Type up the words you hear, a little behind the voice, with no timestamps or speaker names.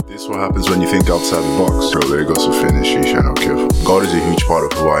This is what happens when you think outside the box. Bro, there goes to finish. You should not careful. God is a huge part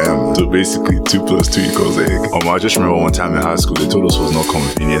of who I am. So basically, 2 + 2 = egg. I just remember one time in high school, they told us it was not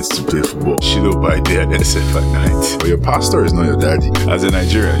convenient to play football. Shiloh by day and SF at night. But your pastor is not your daddy. As a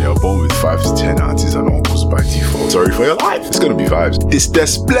Nigerian, you're born with 5 to 10 aunties and uncles by default. Sorry for your life. It's gonna be vibes. It's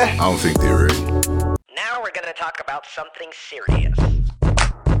display. I don't think they're ready. Now we're gonna talk about something serious.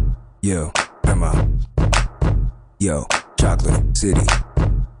 Yo, Emma. Yo, Chocolate City.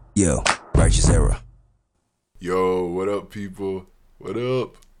 Yo, Righteous Era. Yo, what up, people? What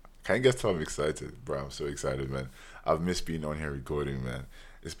up? Can't guess how I'm excited, bro. I'm so excited, man. I've missed being on here recording, man.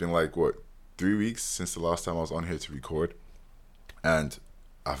 It's been like, 3 weeks since the last time I was on here to record, and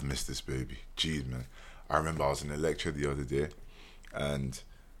I've missed this baby. Jeez, man. I remember I was in a lecture the other day, and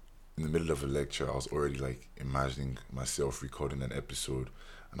in the middle of a lecture, I was already like imagining myself recording an episode,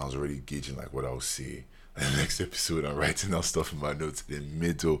 and I was already gauging like what I would say in the next episode. I'm writing out stuff in my notes in the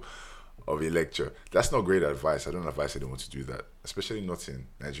middle of a lecture. That's not great advice. I don't advise anyone to do that, especially not in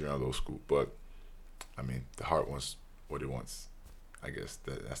Nigerian law school. But I mean, the heart wants what it wants. I guess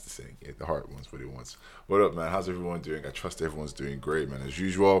that's the saying. Yeah, the heart wants what it wants. What up, man? How's everyone doing? I trust everyone's doing great, man. As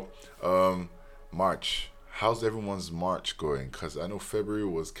usual. March. How's everyone's March going? Because I know February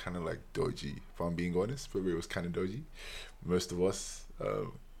was kind of like dodgy. If I'm being honest, February was kind of dodgy. Most of us,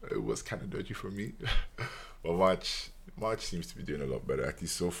 it was kind of dodgy for me. But March seems to be doing a lot better. Actually,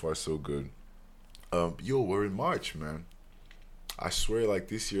 so far, so good. Yo, we're in March, man. I swear, like,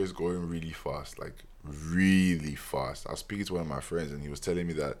 this year is going really fast. Like, really fast. I was speaking to one of my friends, and he was telling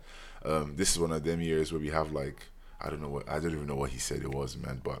me that this is one of them years where we have, like, I don't even know what he said it was,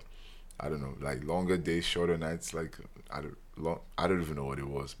 man. But I don't know, like, longer days, shorter nights. Like, I don't even know what it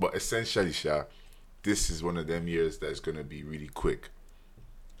was. But essentially, this is one of them years that's gonna be really quick.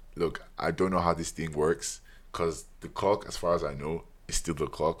 Look, I don't know how this thing works, because the clock, as far as I know, is still the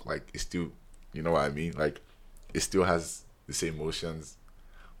clock. Like, it's still, you know what I mean? Like, it still has the same motions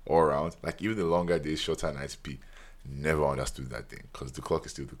all around. Like, even the longer days, shorter nights, never understood that thing, because the clock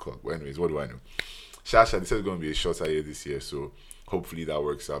is still the clock. But anyways, what do I know? Shasha, this is going to be a shorter year this year, so hopefully that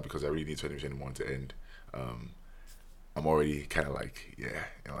works out, because I really need 2021 to end. I'm already kind of like,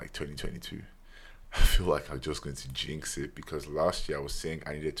 in like 2022. I feel like I'm just going to jinx it, because last year I was saying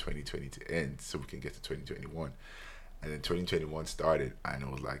I needed 2020 to end so we can get to 2021. And then 2021 started, and it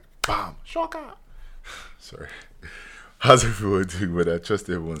was like, bam, shocker. Sorry. How's everyone doing? But I trust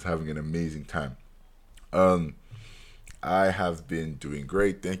everyone's having an amazing time. I have been doing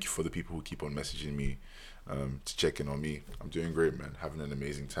great. Thank you for the people who keep on messaging me to check in on me. I'm doing great, man. Having an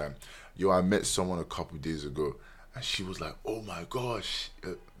amazing time. Yo, I met someone a couple days ago, and she was like, oh my gosh.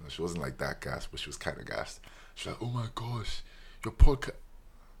 She wasn't like that gassed, but she was kind of gassed. She's like, oh my gosh, your podcast.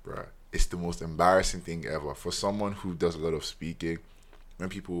 Bruh, it's the most embarrassing thing ever. For someone who does a lot of speaking, when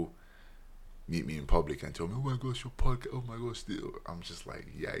people meet me in public and tell me, oh my gosh, your podcast, oh my gosh, I'm just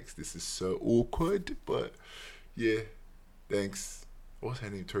like, yikes, this is so awkward. But yeah, thanks. What's her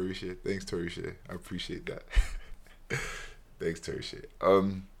name? Torisha. Thanks, Torisha. I appreciate that. Thanks, Torisha.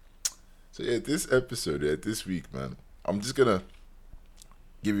 So yeah, this episode, this week, man, I'm just gonna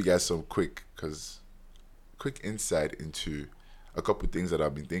give you guys some quick insight into a couple things that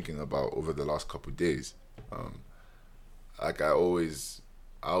I've been thinking about over the last couple days. Like I always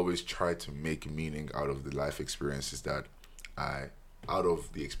try to make meaning out of the life experiences that I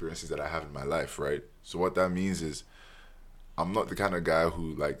have in my life, right? So what that means is, I'm not the kind of guy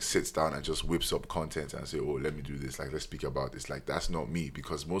who like sits down and just whips up content and say, oh, let me do this, like let's speak about this. Like, that's not me,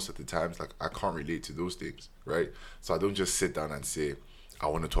 because most of the times, like, I can't relate to those things, right? So I don't just sit down and say, I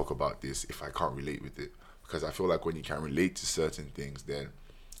want to talk about this if I can't relate with it, because I feel like when you can relate to certain things, then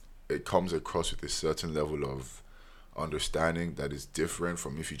it comes across with a certain level of understanding that is different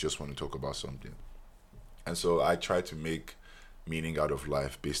from if you just want to talk about something. And so I try to make meaning out of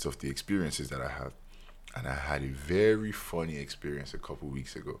life based off the experiences that I have. And I had a very funny experience a couple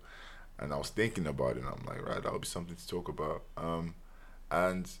weeks ago, and I was thinking about it, and I'm like, right, that'll be something to talk about.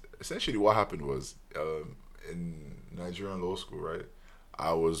 And essentially what happened was, in Nigerian law school, right,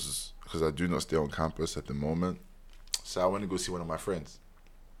 because I do not stay on campus at the moment, so I went to go see one of my friends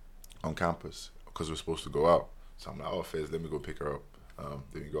on campus, because we're supposed to go out. So I'm like, oh, Fez, let me go pick her up.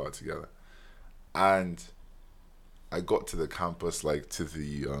 Then we go out together. And I got to the campus, like to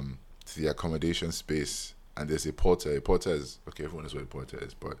the accommodation space, and there's a porter. A porter is, okay, everyone knows what a porter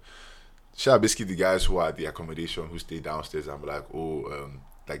is, but basically the guys who are at the accommodation who stay downstairs, I'm like,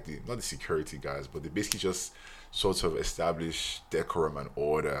 like not the security guys, but they basically just sort of establish decorum and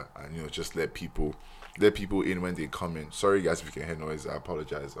order, and just let people in when they come in. Sorry guys if you can hear noise, I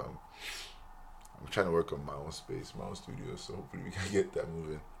apologize. I'm trying to work on my own space, my own studio, so hopefully we can get that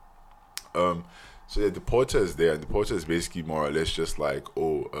moving. So yeah, the porter is there, and the porter is basically more or less just like,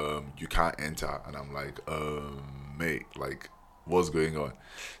 oh, you can't enter, and I'm like, mate, like, what's going on?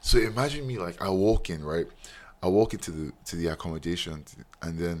 So imagine me, like, I walk in, right? I walk into the accommodation,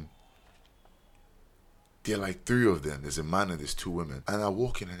 and then there are like three of them. There's a man and there's two women, and I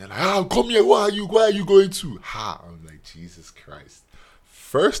walk in, and they're like, come here, where are you? Where are you going to? I'm like, Jesus Christ.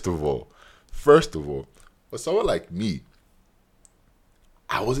 First of all, for someone like me,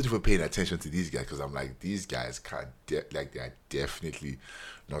 I wasn't even paying attention to these guys because I'm like, these guys can't, like, they're definitely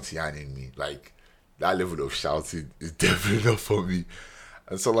not yanning me. Like, that level of shouting is definitely not for me.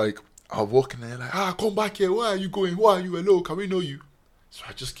 And so, like, I walk in and they're like, come back here. Where are you going? Why are you? Hello, can we know you? So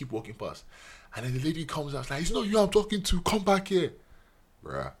I just keep walking past. And then the lady comes out, like, it's not you I'm talking to. Come back here.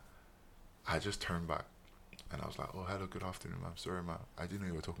 Bruh. I just turned back. And I was like, oh, hello, good afternoon, ma'am. Sorry, ma'am. I didn't know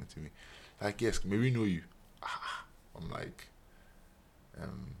you were talking to me. Like, yes, may we know you? I'm like,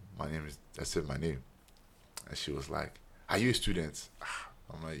 my name is, I said my name. And she was like, are you a student?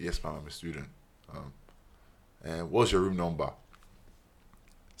 I'm like, yes, ma'am, I'm a student. And what's your room number?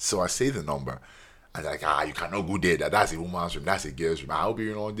 So I say the number. And they're like, you cannot go there. That's a woman's room. That's a girl's room. I'll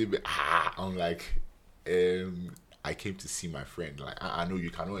be in all day. I'm like, I came to see my friend. Like, I know you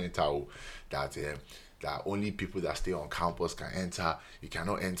cannot enter. That only people that stay on campus can enter. You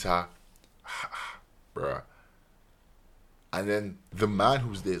cannot enter. Bruh. And then the man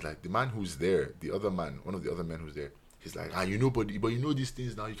who's there, the other man, one of the other men who's there, he's like, you know, but you know these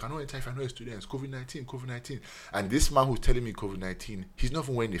things now. You cannot enter if you're not a student. It's COVID-19. And this man who's telling me COVID-19, he's not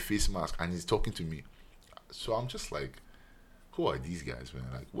even wearing a face mask and he's talking to me. So I'm just like, who are these guys, man?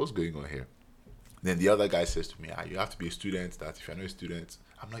 Like, what's going on here? Then the other guy says to me, you have to be a student. That if you're not a student,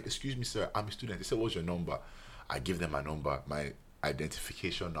 I'm like, excuse me, sir, I'm a student. They said, what's your number? I give them my number, my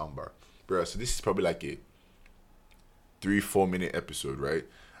identification number. Bro, so this is probably like a 3-4 minute episode, right?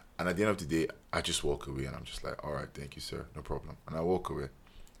 And at the end of the day, I just walk away and I'm just like, all right, thank you, sir, no problem. And I walk away.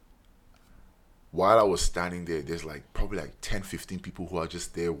 While I was standing there, there's like probably like 10-15 people who are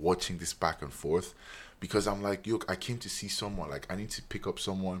just there watching this back and forth, because I'm like, yo, I came to see someone, like I need to pick up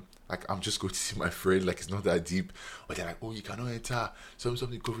someone, like I'm just going to see my friend, like it's not that deep. But they're like, oh, you cannot enter,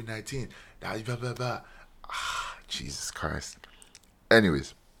 something COVID-19, blah blah blah. Jesus Christ.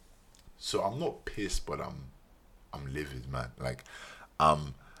 Anyways, so I'm not pissed, but I'm livid, man. Like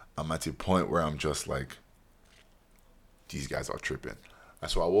I'm at a point where I'm just like, these guys are tripping. And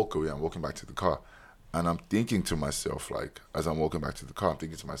so I walk away, I'm walking back to the car. And I'm thinking to myself, like, as I'm walking back to the car, I'm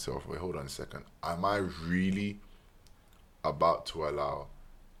thinking to myself, wait, hold on a second. Am I really about to allow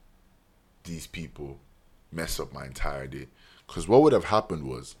these people mess up my entire day? Because what would have happened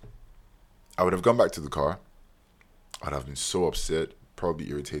was, I would have gone back to the car. I'd have been so upset, probably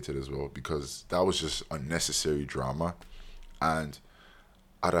irritated as well, because that was just unnecessary drama. And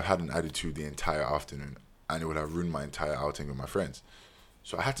I'd have had an attitude the entire afternoon, and it would have ruined my entire outing with my friends.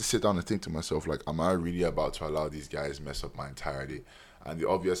 So I had to sit down and think to myself, like, am I really about to allow these guys mess up my entire day? And the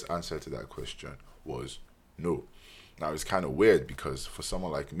obvious answer to that question was no. Now, it's kind of weird because for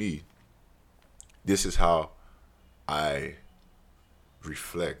someone like me, this is how I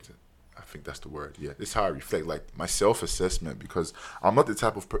reflect. I think that's the word. Yeah, this is how I reflect, like my self-assessment, because I'm not the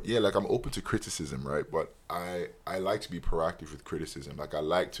type of, like I'm open to criticism, right? But I like to be proactive with criticism. Like I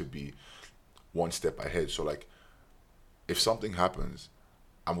like to be one step ahead. So like, if something happens,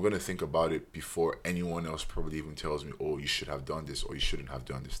 I'm going to think about it before anyone else probably even tells me, oh, you should have done this or you shouldn't have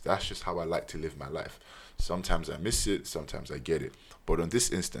done this. That's just how I like to live my life. Sometimes I miss it, sometimes I get it. But on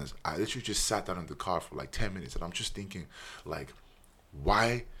this instance, I literally just sat down in the car for like 10 minutes and I'm just thinking, like,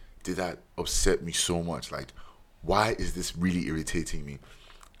 why did that upset me so much? Like, why is this really irritating me?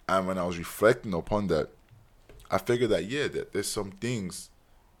 And when I was reflecting upon that, I figured that, that there's some things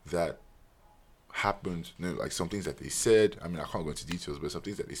that happened, like some things that they said. I mean, I can't go into details, but some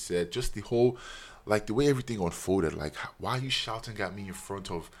things that they said, just the whole, like the way everything unfolded, like, why are you shouting at me in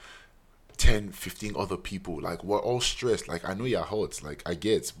front of 10-15 other people? Like, we're all stressed. Like, I know you're hot, like I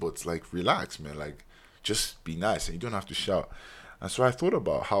get, but like, relax, man. Like, just be nice and you don't have to shout. And so I thought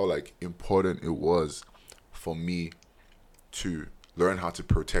about how like important it was for me to learn how to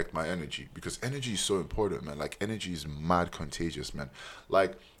protect my energy, because energy is so important, man. Like, energy is mad contagious, man.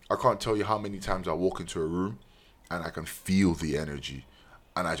 Like, I can't tell you how many times I walk into a room and I can feel the energy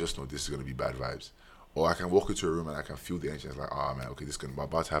and I just know this is going to be bad vibes. Or I can walk into a room and I can feel the energy. It's like, oh man, okay, I'm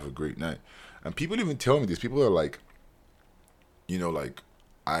about to have a great night. And people even tell me this. People are like, you know, like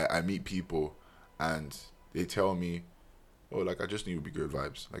I meet people and they tell me, oh, like, I just knew you'd be good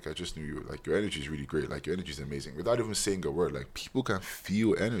vibes. Like, I just knew you, like, your energy is really great. Like, your energy is amazing. Without even saying a word, like, people can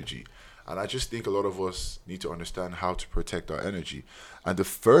feel energy. And I just think a lot of us need to understand how to protect our energy. And the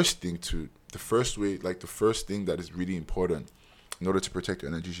first thing that is really important in order to protect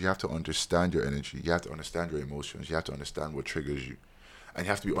your energy is you have to understand your energy. You have to understand your emotions. You have to understand what triggers you. And you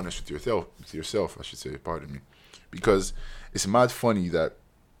have to be honest with yourself, I should say, pardon me. Because it's mad funny that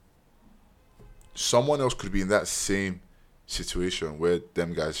someone else could be in that same situation where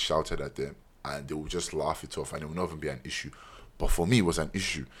them guys shouted at them and they would just laugh it off and it would not even be an issue. But for me, it was an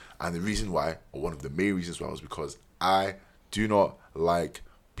issue. And the reason why, or one of the main reasons why, was because I do not like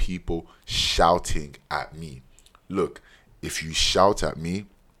people shouting at me. Look, if you shout at me,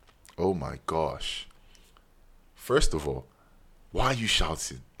 oh my gosh. First of all, why are you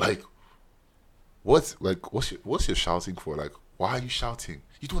shouting? Like, what's your shouting for? Like, why are you shouting?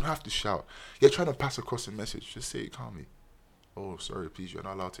 You don't have to shout. You're trying to pass across a message. Just say it calmly. Oh, sorry, please, you're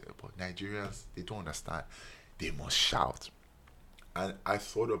not allowed to. But Nigerians, they don't understand. They must shout. And I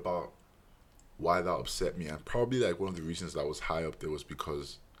thought about why that upset me. And probably like one of the reasons that was high up there was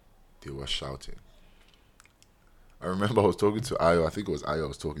because they were shouting. I remember I was talking to Ayo. I think it was Ayo I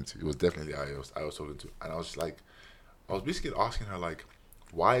was talking to. It was definitely Ayo I was talking to. And I was basically asking her, like,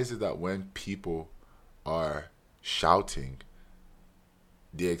 why is it that when people are shouting,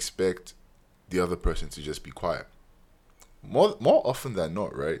 they expect the other person to just be quiet? More often than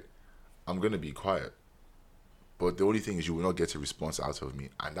not, right? I'm going to be quiet. But the only thing is you will not get a response out of me.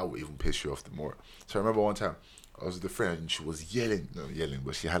 And that will even piss you off the more. So I remember one time, I was with a friend and she was yelling,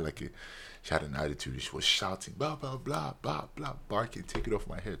 but she had an attitude. She was shouting, blah, blah, blah, blah, blah, barking, take it off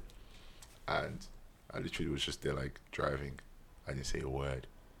my head. And I literally was just there like driving. I didn't say a word.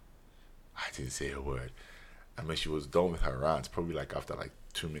 And when she was done with her rant, probably like after like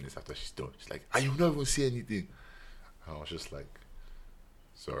 2 minutes after she's done, she's like, "Are you not even say anything?" And I was just like,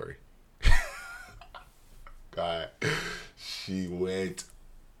 sorry. God, she went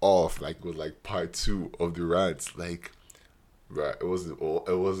off like it was like part 2 of the rant. Like, right, it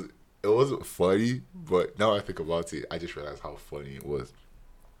wasn't funny, but now I think about it, I just realized how funny it was.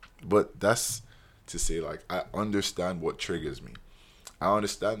 But that's to say, like, I understand what triggers me. I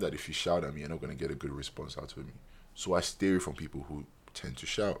understand that if you shout at me, you're not going to get a good response out of me. So I stay away from people who tend to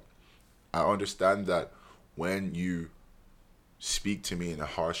shout. I understand that when you speak to me in a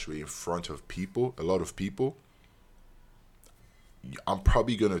harsh way in front of people, a lot of people, I'm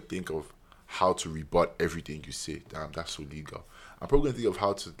probably going to think of how to rebut everything you say. Damn, that's so legal. I'm probably going to think of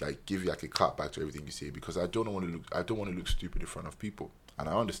how to like give you like a clap back to everything you say, because I don't want to look stupid in front of people. And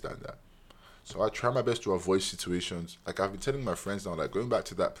I understand that. So I try my best to avoid situations. Like I've been telling my friends now, like going back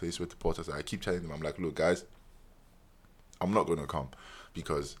to that place with the porters, I keep telling them, I'm like, look guys, I'm not going to come,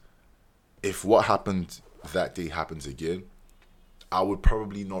 because if what happened that day happens again, I would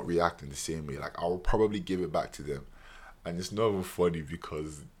probably not react in the same way. Like I will probably give it back to them. And it's not even funny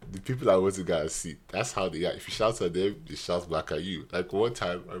because the people I want to go and see, that's how they are. If you shout at them, they shout back at you. Like one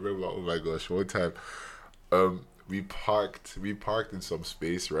time, I remember, oh my gosh, one time, we parked in some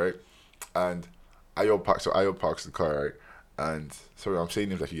space, right? And Ayo parks the car, right? And sorry, I'm saying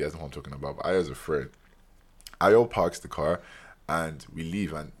names like you guys know what I'm talking about, but Ayo's a friend. Ayo parks the car and we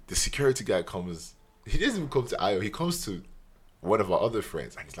leave, and the security guy comes. He doesn't even come to Ayo, he comes to one of our other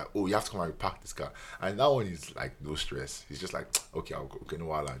friends, and he's like, "Oh, you have to come and repark this car." And that one is like no stress. He's just like, "Okay, I'll go. Okay, no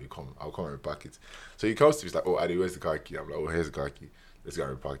while I'll come and repark it." So he comes to me, he's like, "Oh, Adi, where's the car key?" I'm like, "Oh, here's the car key. Let's go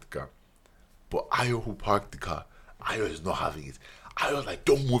and repark the car." But Ayo, who parked the car, Ayo is not having it. Ayo was like,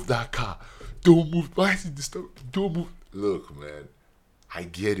 "Don't move that car. Don't move. Why is it disturbed? Don't move." Look, man, I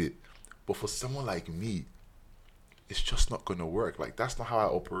get it, but for someone like me, it's just not gonna work. Like that's not how I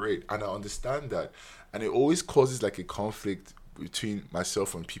operate, and I understand that, and it always causes like a conflict between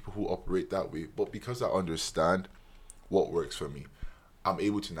myself and people who operate that way. But because I understand what works for me, I'm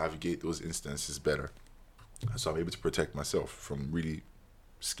able to navigate those instances better. So I'm able to protect myself from really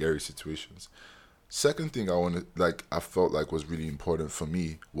scary situations. Second thing I felt like was really important for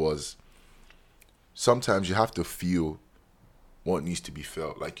me was sometimes you have to feel what needs to be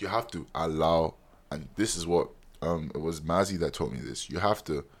felt. Like you have to allow, and this is what it was Mazi that taught me this. You have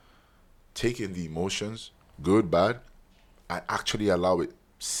to take in the emotions, good, bad, and actually allow it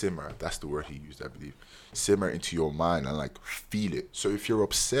simmer. That's the word he used, I believe. Simmer into your mind and like feel it. So if you're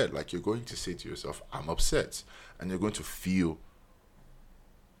upset, like you're going to say to yourself, "I'm upset," and you're going to feel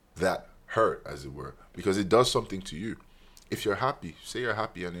that hurt, as it were, because it does something to you. If you're happy, say you're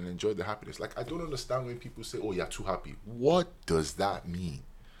happy and then enjoy the happiness. Like I don't understand when people say, "Oh, you're too happy." What does that mean?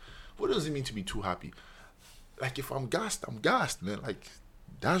 What does it mean to be too happy? Like if I'm gassed, man. Like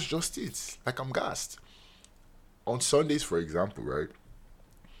that's just it. Like I'm gassed. On Sundays, for example, right?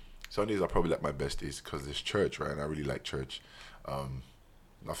 Sundays are probably like my best days because there's church, right? And I really like church.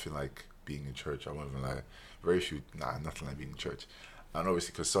 Nothing like being in church. I won't even lie. Very few, nothing like being in church. And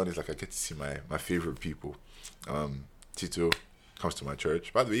obviously, because Sundays, like, I get to see my favorite people. Tito comes to my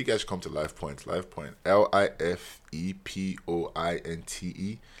church. By the way, you guys should come to Life Point. Life Point, LIFEPOINTE.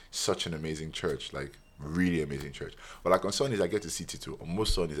 Such an amazing church, like, really amazing church. But like on Sundays, I get to see Tito. On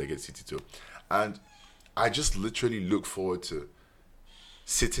most Sundays, I get to see Tito. And I just literally look forward to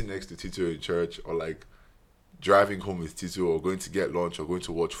sitting next to Tito in church, or like driving home with Tito, or going to get lunch, or going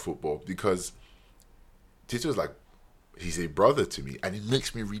to watch football, because Tito is like, he's a brother to me, and it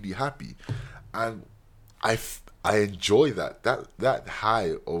makes me really happy. And I enjoy that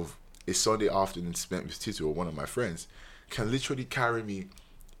high of a Sunday afternoon spent with Tito or one of my friends can literally carry me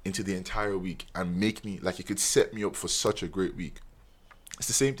into the entire week and make me, like, it could set me up for such a great week. It's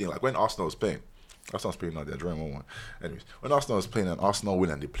the same thing, like when Arsenal was playing. Arsenal's playing now, they're drawing 1-1. Anyways, when Arsenal was playing and Arsenal win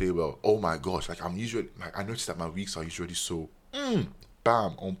and they play well, oh my gosh, like, I'm usually, like, I noticed that my weeks are usually so,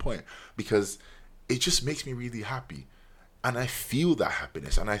 bam, on point, because it just makes me really happy. And I feel that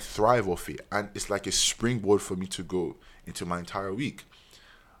happiness and I thrive off it. And it's like a springboard for me to go into my entire week.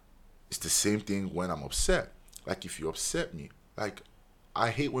 It's the same thing when I'm upset. Like, if you upset me, like, I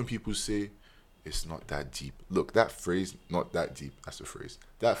hate when people say, it's not that deep. Look, that phrase, not that deep, that's the phrase.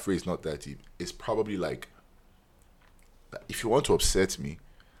 That phrase, not that deep, is probably like, if you want to upset me,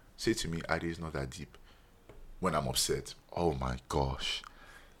 say to me, Adi, it's not that deep. When I'm upset, oh my gosh.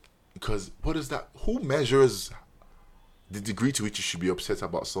 Because what is that? Who measures the degree to which you should be upset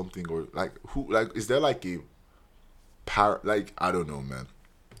about something? Or like, who, like, is there like a like, I don't know, man.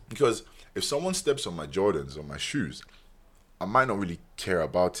 Because if someone steps on my Jordans or my shoes, I might not really care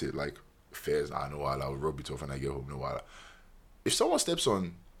about it. Like, fairs, I know I'll rub it off when I get home, no while. If someone steps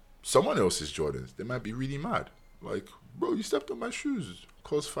on someone else's Jordans, they might be really mad. Like, bro, you stepped on my shoes,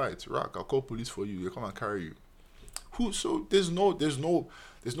 cause fights, rock, I'll call police for you, they come and carry you. So there's no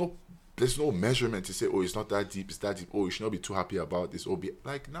measurement to say, oh, it's not that deep, it's that deep, oh, you should not be too happy about this, or be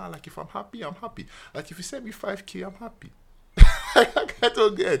like, nah, like, if I'm happy, I'm happy. Like, if you send me 5K, I'm happy. I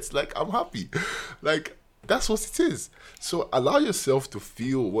don't get, like, I'm happy. Like, that's what it is. So allow yourself to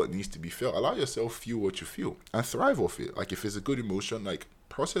feel what needs to be felt. Allow yourself feel what you feel and thrive off it. Like, if it's a good emotion, like,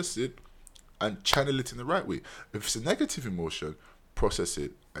 process it and channel it in the right way. If it's a negative emotion, process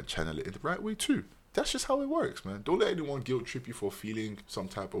it and channel it in the right way too. That's just how it works, man. Don't let anyone guilt trip you for feeling some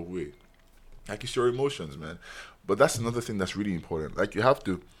type of way. Like, it's your emotions, man. But that's another thing that's really important. Like, you have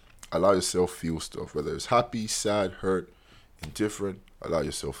to allow yourself feel stuff, whether it's happy, sad, hurt, indifferent. Allow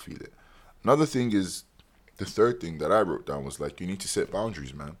yourself feel it. Another thing is, the third thing that I wrote down was, like, you need to set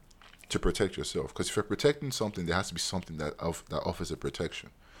boundaries, man, to protect yourself. Because if you're protecting something, there has to be something that offers a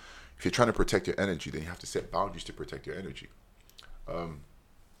protection. If you're trying to protect your energy, then you have to set boundaries to protect your energy. I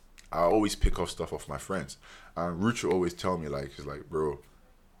always pick up stuff off my friends. And Ruth will always tell me, like, she's like, bro,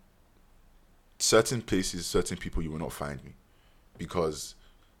 certain places, certain people, you will not find me. Because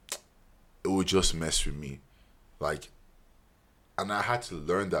it will just mess with me. Like, and I had to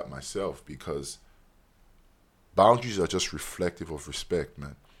learn that myself, because boundaries are just reflective of respect,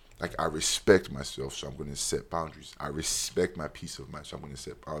 man. Like, I respect myself, so I'm going to set boundaries. I respect my peace of mind, so I'm going to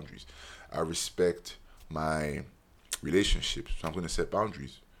set boundaries. I respect my relationships, so I'm going to set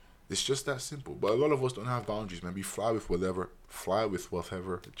boundaries. It's just that simple. But a lot of us don't have boundaries, man. We fly with whatever.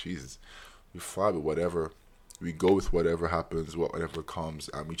 Jesus. We fly with whatever. We go with whatever happens, whatever comes,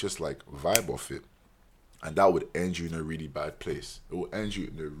 and we just, like, vibe off it. And that would end you in a really bad place. It will end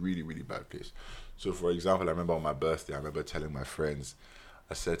you in a really, really bad place. So, for example, I remember on my birthday, I remember telling my friends,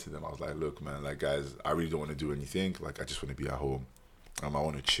 I said to them, I was like, look, man, like, guys, I really don't want to do anything. Like, I just want to be at home. I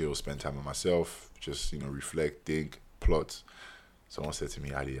want to chill, spend time with myself, just, reflect, think, plot. Someone said to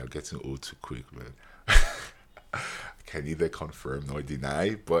me, Ali, you're getting old too quick, man. I can neither confirm nor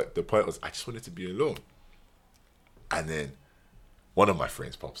deny, but the point was, I just wanted to be alone. And then one of my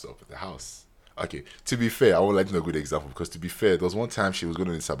friends pops up at the house. Okay, to be fair, I won't let you know a good example, because to be fair, there was one time she was going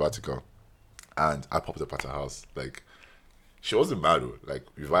on a sabbatical, and I popped up at her house. Like, she wasn't mad though. Like,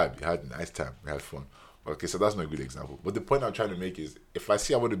 we vibed, we had a nice time, we had fun. Okay, so that's not a good example. But the point I'm trying to make is, if I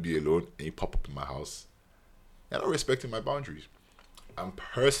see I want to be alone and you pop up in my house, you're not respecting my boundaries. And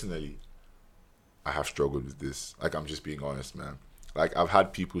personally, I have struggled with this. Like, I'm just being honest, man. Like, I've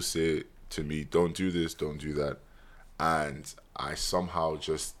had people say to me, don't do this, don't do that. And I somehow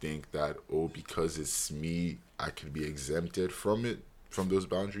just think that, oh, because it's me, I can be exempted from it, from those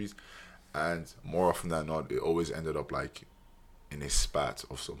boundaries. And more often than not, it always ended up like in a spat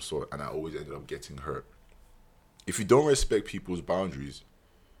of some sort, and I always ended up getting hurt. If you don't respect people's boundaries,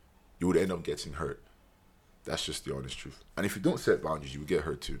 you would end up getting hurt. That's just the honest truth. And if you don't set boundaries, you will get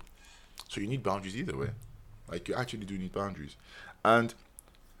hurt too. So you need boundaries either way. Like, you actually do need boundaries. And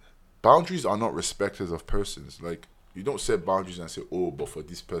boundaries are not respecters of persons. Like, you don't set boundaries and say, oh, but for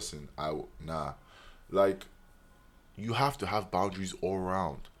this person, nah. Like, you have to have boundaries all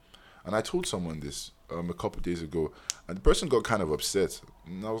around. And I told someone this a couple of days ago, and the person got kind of upset.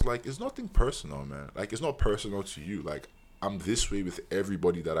 And I was like, it's nothing personal, man. Like, it's not personal to you. Like, I'm this way with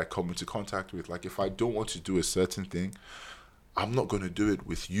everybody that I come into contact with. Like, if I don't want to do a certain thing, I'm not going to do it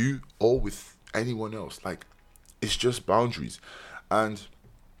with you or with anyone else. Like, it's just boundaries. And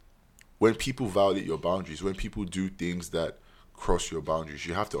when people violate your boundaries, when people do things that cross your boundaries,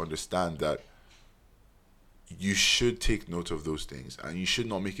 you have to understand that you should take note of those things, and you should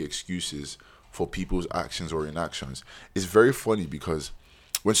not make excuses for people's actions or inactions. It's very funny because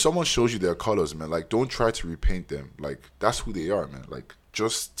when someone shows you their colors, man, like, don't try to repaint them. Like, that's who they are, man. Like,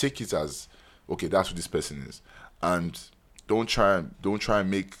 just take it as, okay, that's who this person is, and don't try and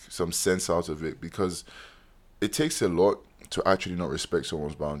make some sense out of it, because it takes a lot to actually not respect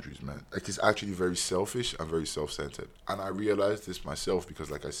someone's boundaries, man. Like, it's actually very selfish and very self-centered. And I realized this myself because,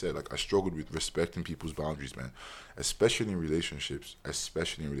 like I said, like, I struggled with respecting people's boundaries, man. Especially in relationships.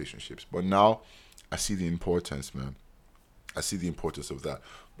 But now, I see the importance, man. I see the importance of that.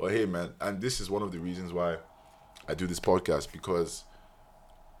 But hey, man, and this is one of the reasons why I do this podcast, because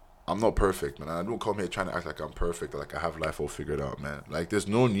I'm not perfect, man. I don't come here trying to act like I'm perfect, or like I have life all figured out, man. Like, there's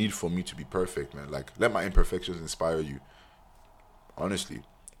no need for me to be perfect, man. Like, let my imperfections inspire you. Honestly,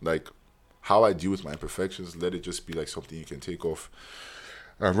 like, how I deal with my imperfections, let it just be like something you can take off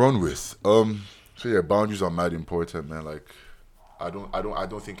and run with. So yeah, boundaries are mad important, man. Like, I don't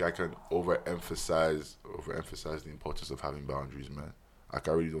think I can overemphasize the importance of having boundaries, man. Like,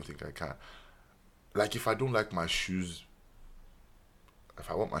 I really don't think I can. Like, if I don't like my shoes, if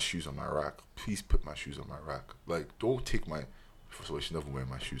I want my shoes on my rack, please put my shoes on my rack. Like, don't take my, first of all, you should never wear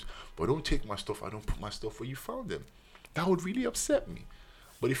my shoes, but don't take my stuff. I don't put my stuff where you found them. That would really upset me.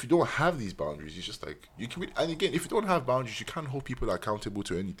 But if you don't have these boundaries, it's just like, you can. And again, if you don't have boundaries, you can't hold people accountable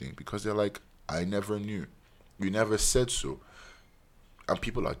to anything, because they're like, I never knew, you never said so. And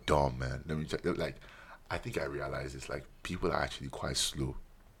people are dumb, man. Let me tell you, like, I think I realized this. Like, people are actually quite slow.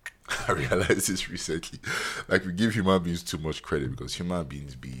 I realized this recently. Like, we give human beings too much credit, because human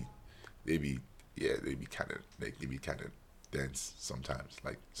beings they be kind of dense sometimes.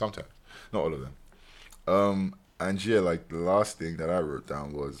 Like, sometimes, not all of them. And yeah, like, the last thing that I wrote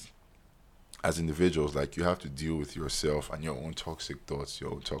down was, as individuals, like, you have to deal with yourself and your own toxic thoughts,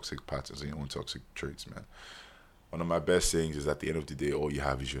 your own toxic patterns, and your own toxic traits, man. One of my best sayings is, at the end of the day, all you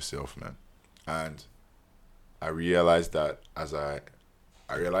have is yourself, man. And I realized that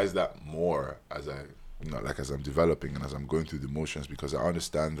more as as I'm developing and as I'm going through the motions, because I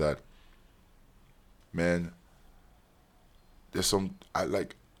understand that, man, a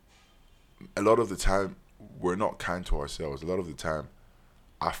lot of the time, we're not kind to ourselves. A lot of the time,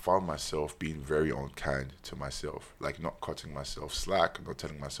 I found myself being very unkind to myself, like not cutting myself slack, not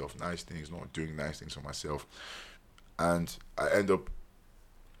telling myself nice things, not doing nice things for myself. And I end up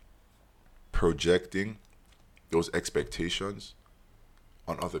projecting those expectations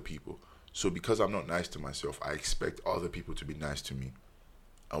on other people. So because I'm not nice to myself, I expect other people to be nice to me.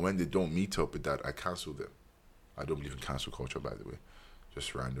 And when they don't meet up with that, I cancel them. I don't believe in cancel culture, by the way.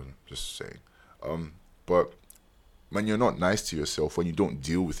 Just random, just saying. But when you're not nice to yourself, when you don't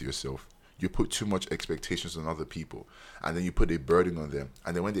deal with yourself, you put too much expectations on other people, and then you put a burden on them.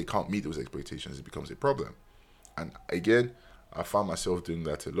 And then when they can't meet those expectations, it becomes a problem. And again, I found myself doing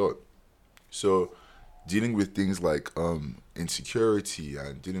that a lot. So dealing with things like insecurity,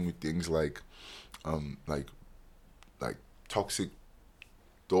 and dealing with things like toxic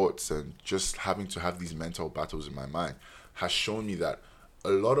thoughts, and just having to have these mental battles in my mind, has shown me that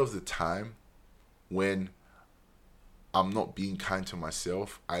a lot of the time, when I'm not being kind to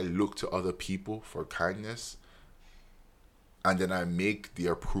myself, I look to other people for kindness, and then I make the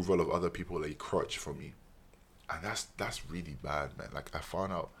approval of other people a crutch for me. And that's really bad, man. Like, I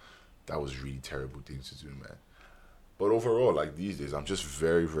found out that was really terrible thing to do, man. But overall, like, these days, I'm just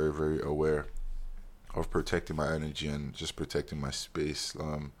very, very, very aware of protecting my energy and just protecting my space.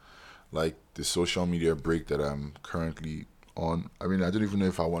 Like, the social media break that I'm currently on, I mean, I don't even know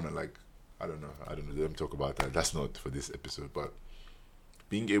if I want to, like, I don't know, let me talk about that. That's not for this episode, but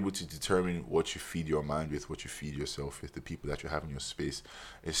being able to determine what you feed your mind with, what you feed yourself with, the people that you have in your space,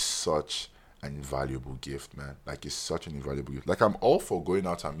 is such an invaluable gift, man. Like, it's such an invaluable gift. Like, I'm all for going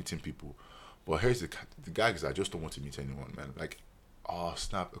out and meeting people, but here's the gag is I just don't want to meet anyone, man. Like, oh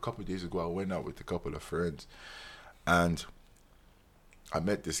snap, a couple of days ago, I went out with a couple of friends, and I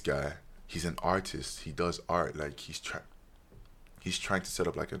met this guy. He's an artist. He does art. Like, he's trying to set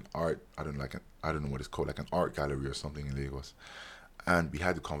up like an art, I don't know what it's called, like an art gallery or something in Lagos. and we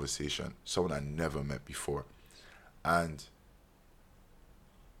had the conversation. Someone I never met before. And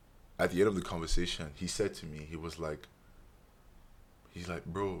at the end of the conversation, he said to me, he's like,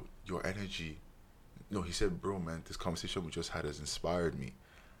 bro, your energy. No, he said, bro, man, this conversation we just had has inspired me.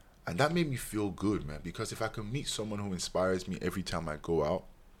 And that made me feel good, man, because if I can meet someone who inspires me every time I go out,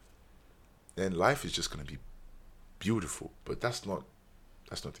 then life is just going to be beautiful. But that's not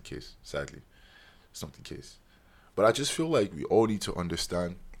the case, sadly. It's not the case. But I just feel like we all need to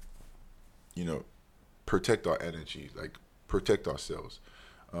understand, protect our energy, like protect ourselves.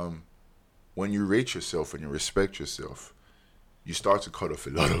 When you rate yourself and you respect yourself, you start to cut off a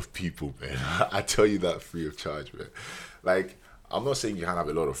lot of people, man. I tell you that free of charge, man. Like, I'm not saying you can't have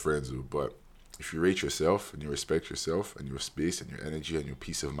a lot of friends, but if you rate yourself and you respect yourself and your space and your energy and your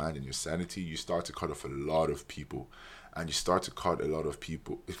peace of mind and your sanity, you start to cut off a lot of people. And you start to cut off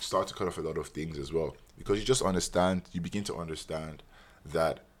a lot of things as well. Because you begin to understand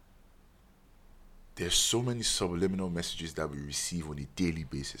that there's so many subliminal messages that we receive on a daily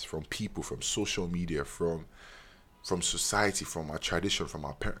basis from people, from social media, from society, from our tradition, from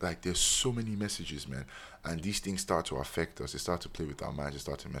our parents. Like, there's so many messages, man. And these things start to affect us. They start to play with our minds. They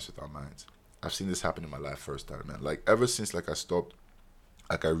start to mess with our minds. I've seen this happen in my life firsthand, man. Like, ever since, I stopped,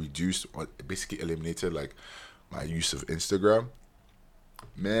 I reduced, or basically eliminated, my use of Instagram,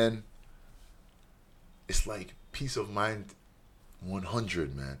 man, it's like peace of mind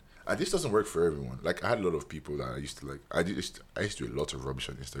 100, man. And this doesn't work for everyone. Like, I had a lot of people that I used to I used to do a lot of rubbish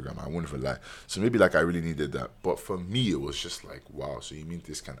on Instagram. I won't even lie. So maybe I really needed that. But for me, it was just wow, so you mean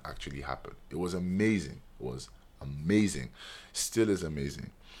this can actually happen? It was amazing. It was amazing. Still is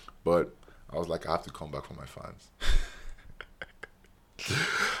amazing. But I was like, I have to come back for my fans.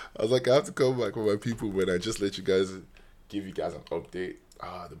 I was like, I have to come back for my people, man. I just give you guys an update.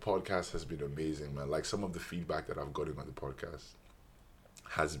 The podcast has been amazing, man. Like, some of the feedback that I've gotten on the podcast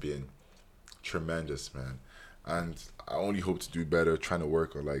has been tremendous, man. And I only hope to do better, trying to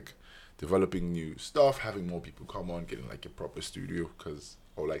work on developing new stuff, having more people come on, getting a proper studio,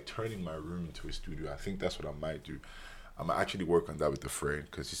 or turning my room into a studio. I think that's what I might do. I might actually work on that with a friend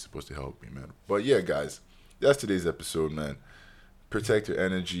because he's supposed to help me, man. But yeah, guys, that's today's episode, man. Protect your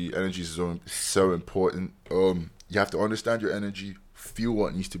energy. Energy is so important. You have to understand your energy, feel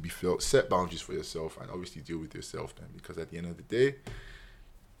what needs to be felt, set boundaries for yourself, and obviously deal with yourself, man. Because at the end of the day,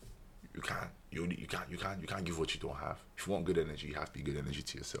 you can't give what you don't have. If you want good energy, you have to be good energy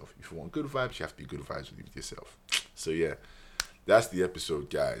to yourself. If you want good vibes, you have to be good vibes with yourself. So yeah, that's the episode,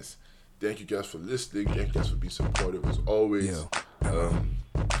 guys. Thank you guys for listening. Thank you guys for being supportive as always.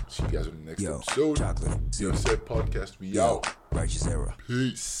 See you guys on the next episode. Chocolate. Said podcast. We out. Righteous Era.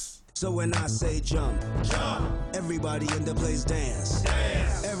 Peace. So when I say jump, everybody in the place dance.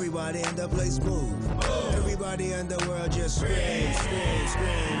 Everybody in the place move. Everybody in the world just scream.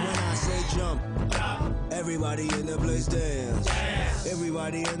 When I say jump, everybody in the place dance.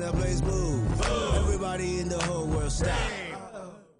 Everybody in the place move. Everybody in the whole world stop.